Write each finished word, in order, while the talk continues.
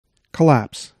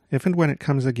Collapse, if and when it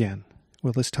comes again,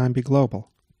 will this time be global.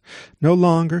 No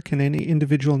longer can any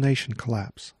individual nation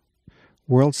collapse.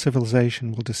 World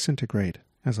civilization will disintegrate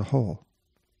as a whole.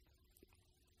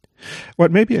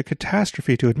 What may be a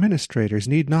catastrophe to administrators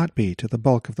need not be to the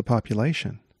bulk of the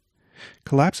population.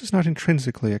 Collapse is not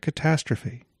intrinsically a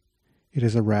catastrophe. It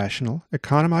is a rational,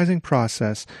 economizing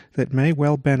process that may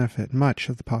well benefit much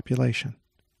of the population.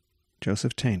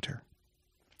 Joseph Tainter.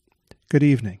 Good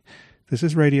evening. This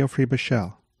is Radio Free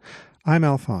Bashel. I'm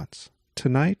Alphonse.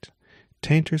 Tonight,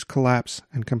 Tainter's Collapse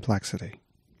and Complexity.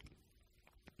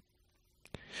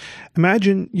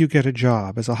 Imagine you get a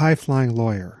job as a high-flying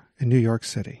lawyer in New York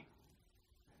City.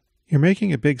 You're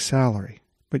making a big salary,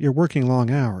 but you're working long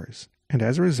hours, and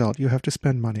as a result you have to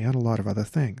spend money on a lot of other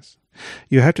things.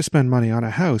 You have to spend money on a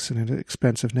house in an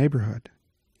expensive neighborhood.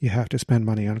 You have to spend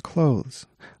money on clothes,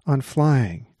 on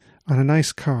flying, on a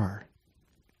nice car.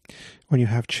 When you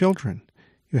have children,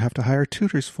 you have to hire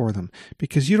tutors for them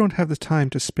because you don't have the time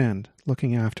to spend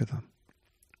looking after them.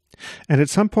 And at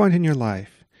some point in your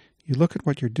life, you look at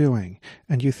what you're doing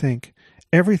and you think,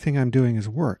 everything I'm doing is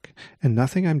work, and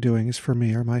nothing I'm doing is for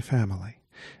me or my family.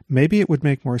 Maybe it would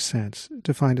make more sense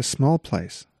to find a small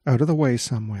place, out of the way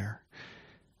somewhere.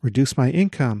 Reduce my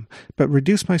income, but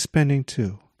reduce my spending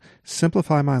too.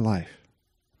 Simplify my life.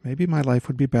 Maybe my life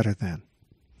would be better then.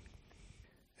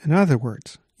 In other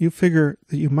words, you figure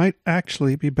that you might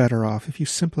actually be better off if you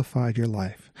simplified your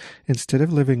life, instead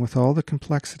of living with all the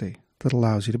complexity that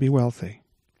allows you to be wealthy.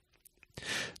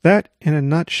 That, in a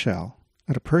nutshell,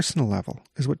 at a personal level,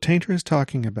 is what Tainter is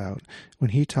talking about when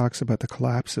he talks about the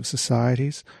collapse of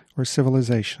societies or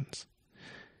civilizations.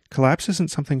 Collapse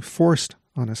isn't something forced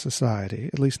on a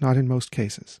society, at least not in most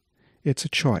cases. It's a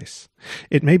choice.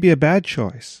 It may be a bad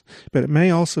choice, but it may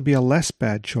also be a less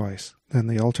bad choice than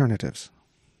the alternatives.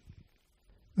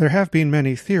 There have been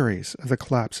many theories of the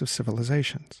collapse of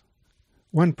civilizations.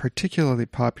 One particularly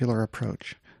popular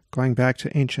approach, going back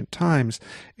to ancient times,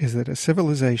 is that a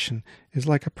civilization is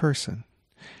like a person.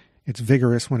 It's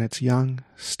vigorous when it's young,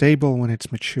 stable when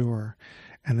it's mature,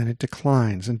 and then it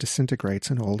declines and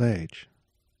disintegrates in old age.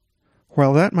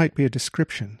 While that might be a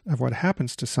description of what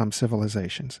happens to some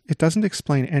civilizations, it doesn't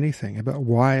explain anything about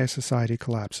why a society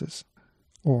collapses,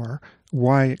 or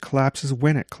why it collapses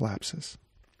when it collapses.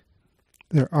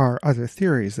 There are other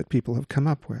theories that people have come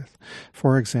up with.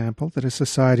 For example, that a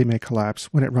society may collapse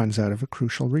when it runs out of a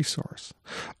crucial resource,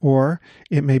 or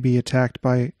it may be attacked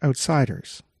by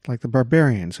outsiders, like the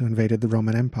barbarians who invaded the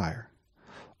Roman Empire.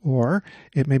 Or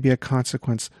it may be a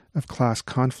consequence of class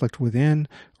conflict within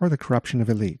or the corruption of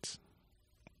elites.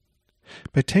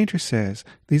 But Tainter says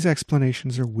these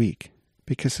explanations are weak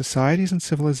because societies and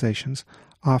civilizations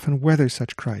often weather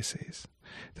such crises.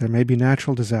 There may be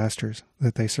natural disasters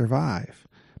that they survive,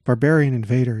 barbarian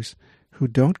invaders who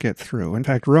don't get through. In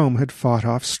fact, Rome had fought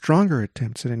off stronger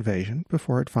attempts at invasion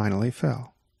before it finally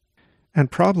fell. And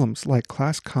problems like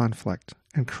class conflict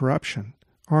and corruption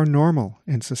are normal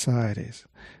in societies.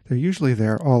 They're usually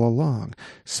there all along,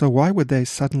 so why would they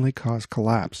suddenly cause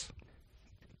collapse?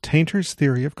 Tainter's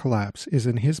theory of collapse is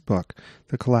in his book,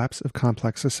 The Collapse of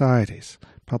Complex Societies,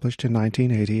 published in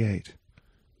 1988.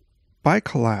 By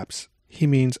collapse, he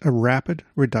means a rapid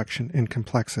reduction in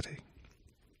complexity.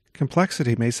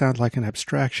 Complexity may sound like an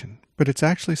abstraction, but it's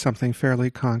actually something fairly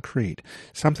concrete,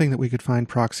 something that we could find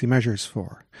proxy measures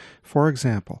for. For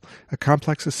example, a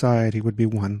complex society would be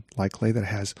one likely that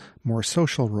has more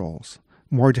social roles,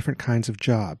 more different kinds of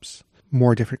jobs,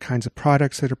 more different kinds of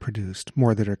products that are produced,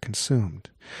 more that are consumed,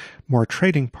 more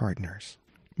trading partners,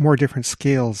 more different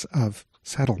scales of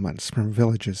settlements from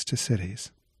villages to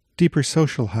cities, deeper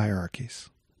social hierarchies,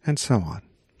 and so on.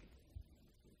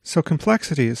 So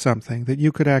complexity is something that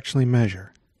you could actually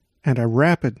measure, and a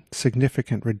rapid,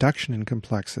 significant reduction in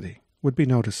complexity would be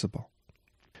noticeable.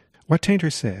 What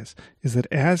Tainter says is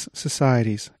that as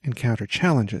societies encounter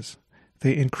challenges,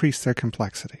 they increase their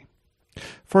complexity.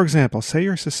 For example, say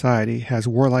your society has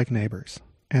warlike neighbors,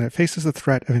 and it faces the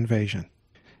threat of invasion.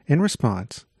 In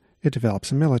response, it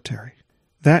develops a military.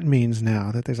 That means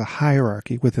now that there's a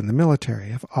hierarchy within the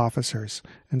military of officers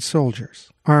and soldiers.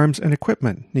 Arms and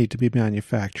equipment need to be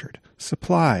manufactured,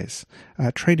 supplies,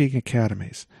 training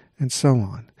academies, and so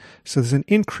on. So there's an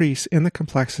increase in the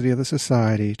complexity of the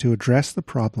society to address the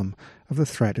problem of the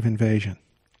threat of invasion.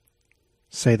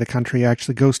 Say the country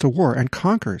actually goes to war and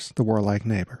conquers the warlike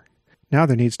neighbor. Now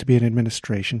there needs to be an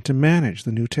administration to manage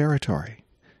the new territory.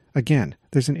 Again,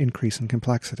 there's an increase in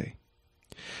complexity.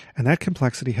 And that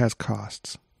complexity has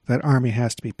costs. That army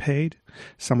has to be paid.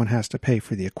 Someone has to pay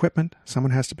for the equipment.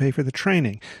 Someone has to pay for the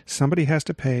training. Somebody has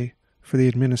to pay for the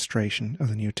administration of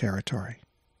the new territory.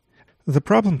 The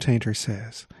problem, Tainter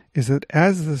says, is that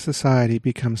as the society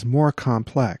becomes more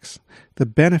complex, the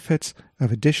benefits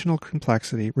of additional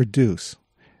complexity reduce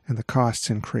and the costs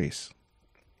increase,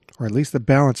 or at least the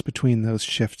balance between those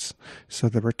shifts, so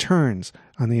the returns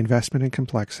on the investment in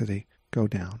complexity go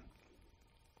down.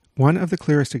 One of the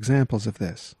clearest examples of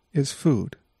this is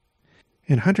food.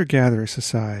 In hunter-gatherer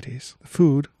societies,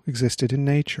 food existed in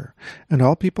nature, and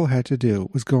all people had to do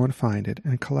was go and find it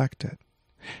and collect it.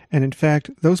 And in fact,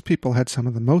 those people had some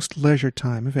of the most leisure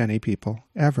time of any people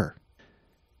ever.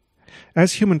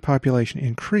 As human population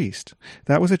increased,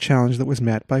 that was a challenge that was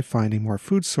met by finding more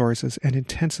food sources and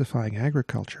intensifying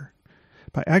agriculture.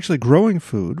 By actually growing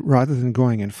food, rather than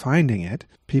going and finding it,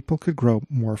 people could grow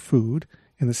more food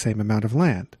in the same amount of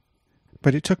land.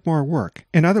 But it took more work.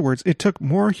 In other words, it took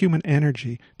more human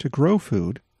energy to grow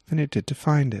food than it did to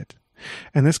find it.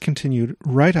 And this continued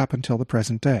right up until the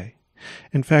present day.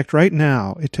 In fact, right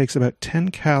now, it takes about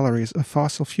 10 calories of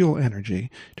fossil fuel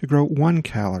energy to grow 1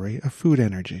 calorie of food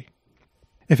energy.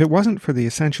 If it wasn't for the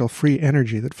essential free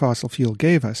energy that fossil fuel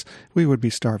gave us, we would be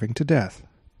starving to death.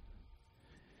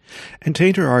 And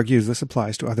Tainter argues this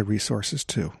applies to other resources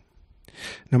too.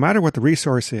 No matter what the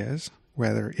resource is,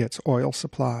 whether it's oil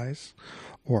supplies,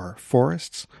 or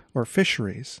forests, or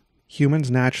fisheries,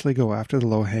 humans naturally go after the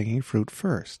low-hanging fruit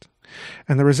first.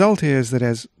 And the result is that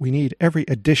as we need every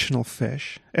additional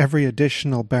fish, every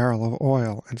additional barrel of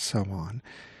oil, and so on,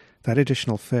 that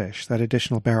additional fish, that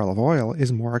additional barrel of oil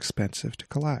is more expensive to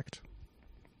collect.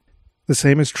 The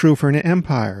same is true for an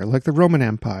empire, like the Roman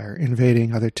Empire,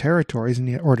 invading other territories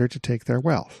in order to take their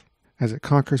wealth. As it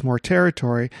conquers more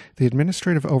territory, the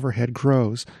administrative overhead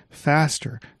grows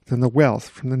faster than the wealth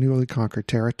from the newly conquered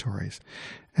territories.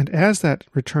 And as that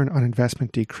return on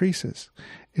investment decreases,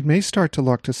 it may start to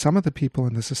look to some of the people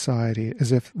in the society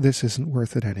as if this isn't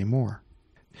worth it anymore.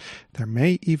 There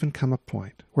may even come a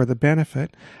point where the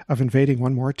benefit of invading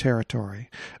one more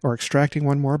territory or extracting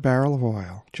one more barrel of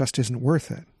oil just isn't worth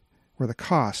it, where the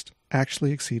cost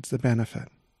actually exceeds the benefit.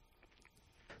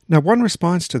 Now, one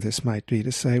response to this might be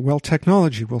to say, well,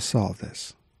 technology will solve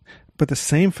this. But the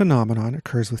same phenomenon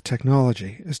occurs with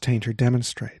technology, as Tainter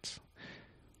demonstrates.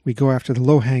 We go after the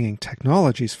low-hanging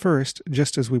technologies first,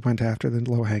 just as we went after the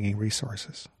low-hanging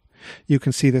resources. You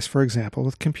can see this, for example,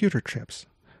 with computer chips.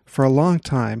 For a long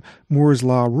time, Moore's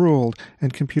law ruled,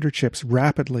 and computer chips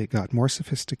rapidly got more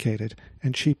sophisticated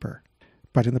and cheaper.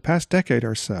 But in the past decade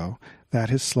or so, that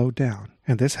has slowed down,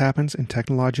 and this happens in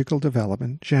technological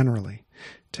development generally.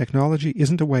 Technology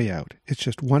isn't a way out. It's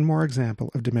just one more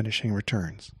example of diminishing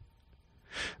returns.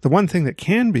 The one thing that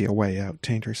can be a way out,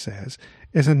 Tainter says,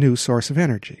 is a new source of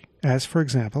energy, as, for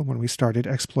example, when we started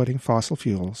exploiting fossil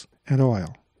fuels and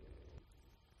oil.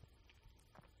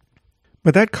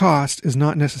 But that cost is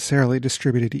not necessarily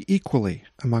distributed equally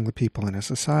among the people in a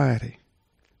society.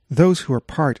 Those who are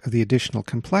part of the additional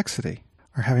complexity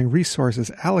are having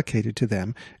resources allocated to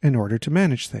them in order to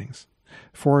manage things.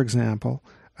 For example,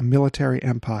 a military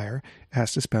empire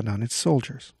has to spend on its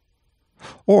soldiers.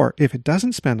 Or, if it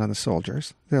doesn't spend on the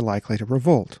soldiers, they're likely to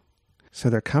revolt. So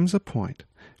there comes a point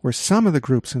where some of the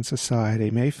groups in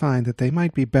society may find that they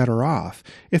might be better off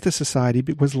if the society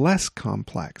was less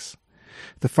complex.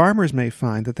 The farmers may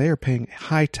find that they are paying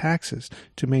high taxes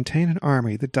to maintain an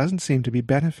army that doesn't seem to be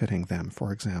benefiting them,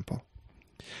 for example.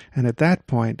 And at that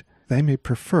point, they may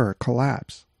prefer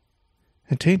collapse.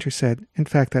 And Tainter said, in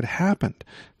fact, that happened,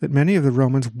 that many of the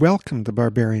Romans welcomed the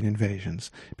barbarian invasions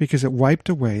because it wiped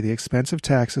away the expensive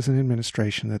taxes and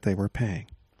administration that they were paying.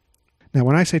 Now,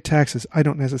 when I say taxes, I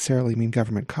don't necessarily mean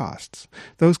government costs.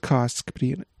 Those costs could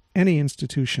be in any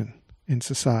institution in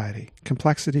society.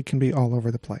 Complexity can be all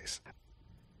over the place.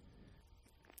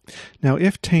 Now,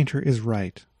 if Tainter is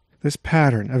right, this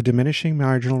pattern of diminishing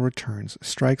marginal returns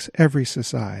strikes every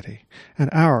society, and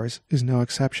ours is no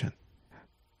exception.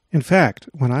 In fact,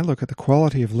 when I look at the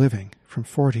quality of living from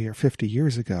 40 or 50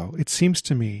 years ago, it seems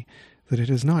to me that it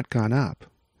has not gone up.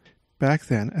 Back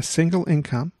then, a single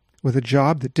income with a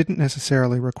job that didn't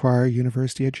necessarily require a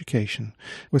university education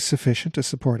was sufficient to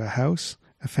support a house,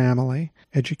 a family,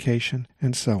 education,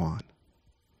 and so on.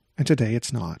 And today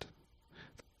it's not.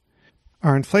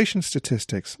 Our inflation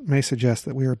statistics may suggest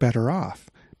that we are better off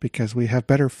because we have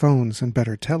better phones and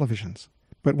better televisions.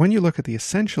 But when you look at the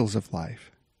essentials of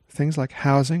life, things like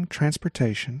housing,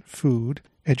 transportation, food,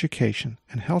 education,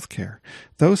 and healthcare,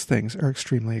 those things are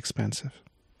extremely expensive.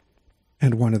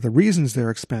 And one of the reasons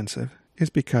they're expensive is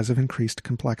because of increased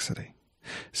complexity.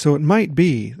 So it might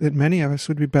be that many of us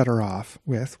would be better off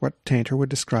with what Tainter would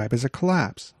describe as a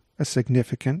collapse, a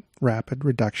significant, rapid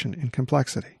reduction in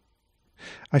complexity.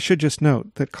 I should just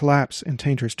note that collapse in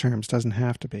Tainter's terms doesn't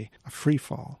have to be a free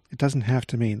fall. It doesn't have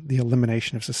to mean the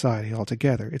elimination of society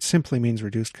altogether. It simply means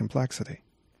reduced complexity.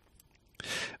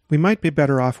 We might be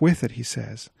better off with it, he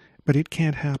says, but it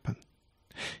can't happen.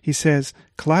 He says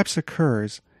collapse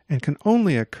occurs and can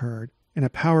only occur in a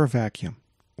power vacuum.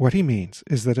 What he means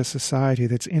is that a society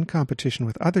that's in competition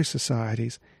with other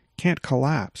societies can't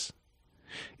collapse.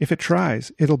 If it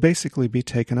tries, it'll basically be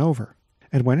taken over.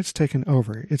 And when it's taken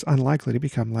over, it's unlikely to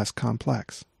become less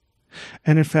complex.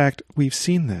 And in fact, we've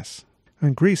seen this.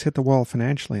 When Greece hit the wall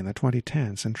financially in the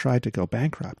 2010s and tried to go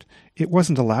bankrupt, it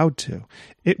wasn't allowed to.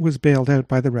 It was bailed out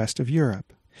by the rest of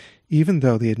Europe, even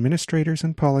though the administrators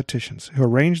and politicians who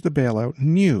arranged the bailout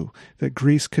knew that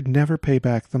Greece could never pay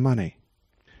back the money.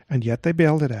 And yet they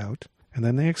bailed it out, and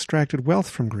then they extracted wealth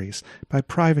from Greece by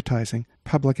privatizing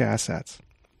public assets.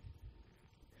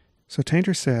 So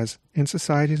Tainter says, in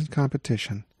societies in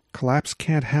competition, collapse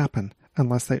can't happen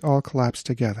unless they all collapse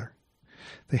together.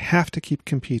 They have to keep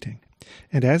competing.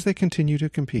 And as they continue to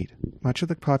compete, much of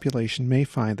the population may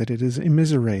find that it is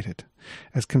immiserated,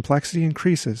 as complexity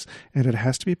increases and it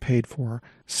has to be paid for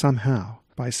somehow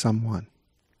by someone.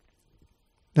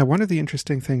 Now, one of the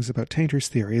interesting things about Tainter's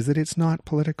theory is that it's not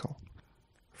political.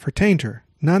 For Tainter,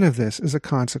 none of this is a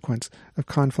consequence of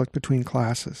conflict between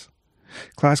classes.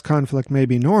 Class conflict may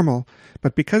be normal,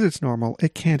 but because it's normal,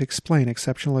 it can't explain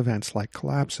exceptional events like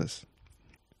collapses.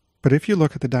 But if you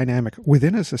look at the dynamic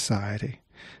within a society,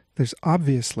 there's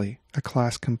obviously a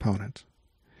class component.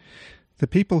 The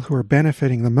people who are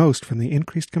benefiting the most from the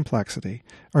increased complexity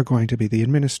are going to be the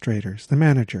administrators, the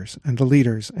managers, and the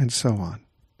leaders, and so on.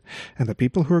 And the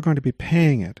people who are going to be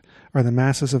paying it are the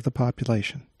masses of the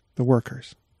population, the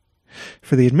workers.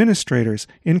 For the administrators,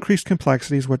 increased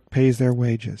complexity is what pays their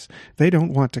wages. They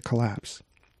don't want to collapse.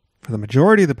 For the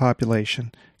majority of the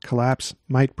population, collapse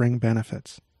might bring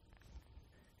benefits.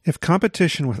 If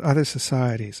competition with other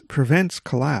societies prevents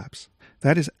collapse,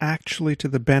 that is actually to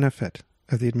the benefit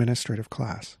of the administrative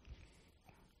class.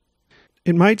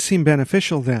 It might seem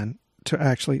beneficial then to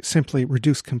actually simply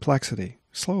reduce complexity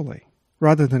slowly,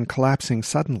 rather than collapsing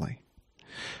suddenly.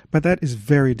 But that is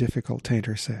very difficult,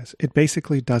 Tainter says. It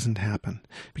basically doesn't happen,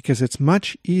 because it's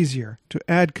much easier to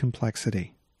add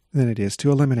complexity than it is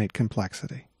to eliminate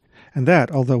complexity. And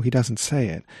that, although he doesn't say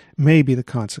it, may be the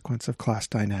consequence of class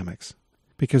dynamics,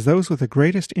 because those with the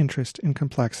greatest interest in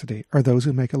complexity are those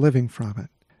who make a living from it,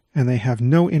 and they have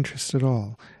no interest at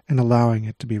all in allowing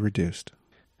it to be reduced.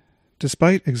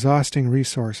 Despite exhausting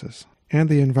resources and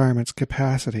the environment's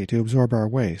capacity to absorb our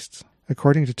wastes,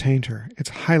 according to Tainter, it's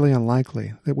highly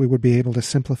unlikely that we would be able to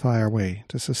simplify our way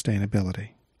to sustainability.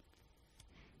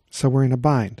 So we're in a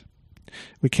bind.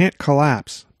 We can't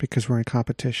collapse because we're in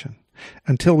competition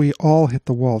until we all hit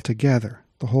the wall together,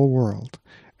 the whole world,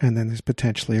 and then there's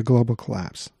potentially a global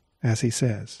collapse, as he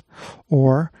says.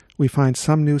 Or we find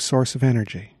some new source of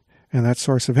energy, and that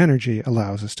source of energy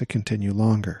allows us to continue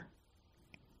longer.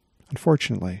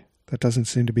 Unfortunately, that doesn't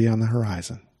seem to be on the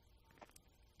horizon.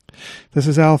 This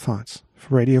is Alphonse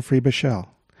for Radio Free Bashel,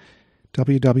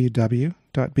 www.beszel.ca.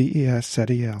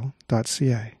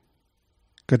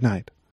 Good night.